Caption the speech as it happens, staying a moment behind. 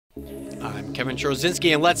I'm Kevin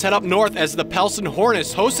Trozinski, and let's head up north as the Pellston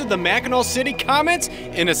Hornets hosted the Mackinaw City Comets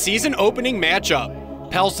in a season-opening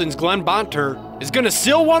matchup. Pellston's Glenn Bonter is going to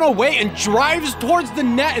seal one away and drives towards the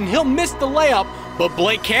net, and he'll miss the layup, but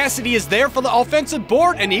Blake Cassidy is there for the offensive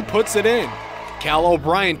board, and he puts it in. Cal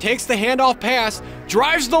O'Brien takes the handoff pass,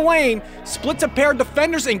 drives the lane, splits a pair of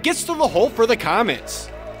defenders, and gets to the hole for the Comets.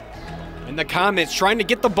 And the Comets trying to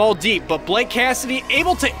get the ball deep, but Blake Cassidy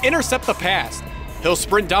able to intercept the pass. He'll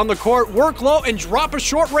sprint down the court, work low, and drop a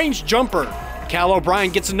short-range jumper. Cal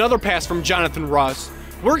O'Brien gets another pass from Jonathan Russ,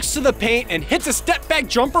 works to the paint, and hits a step-back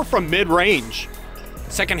jumper from mid-range.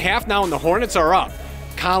 Second half now, and the Hornets are up.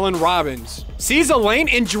 Colin Robbins sees a lane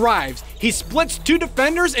and drives. He splits two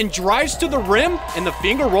defenders and drives to the rim, and the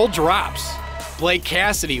finger roll drops. Blake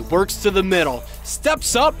Cassidy works to the middle,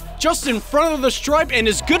 steps up just in front of the stripe, and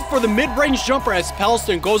is good for the mid-range jumper as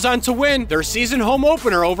Pellston goes on to win their season home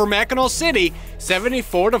opener over Mackinaw City,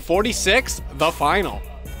 74-46, the final.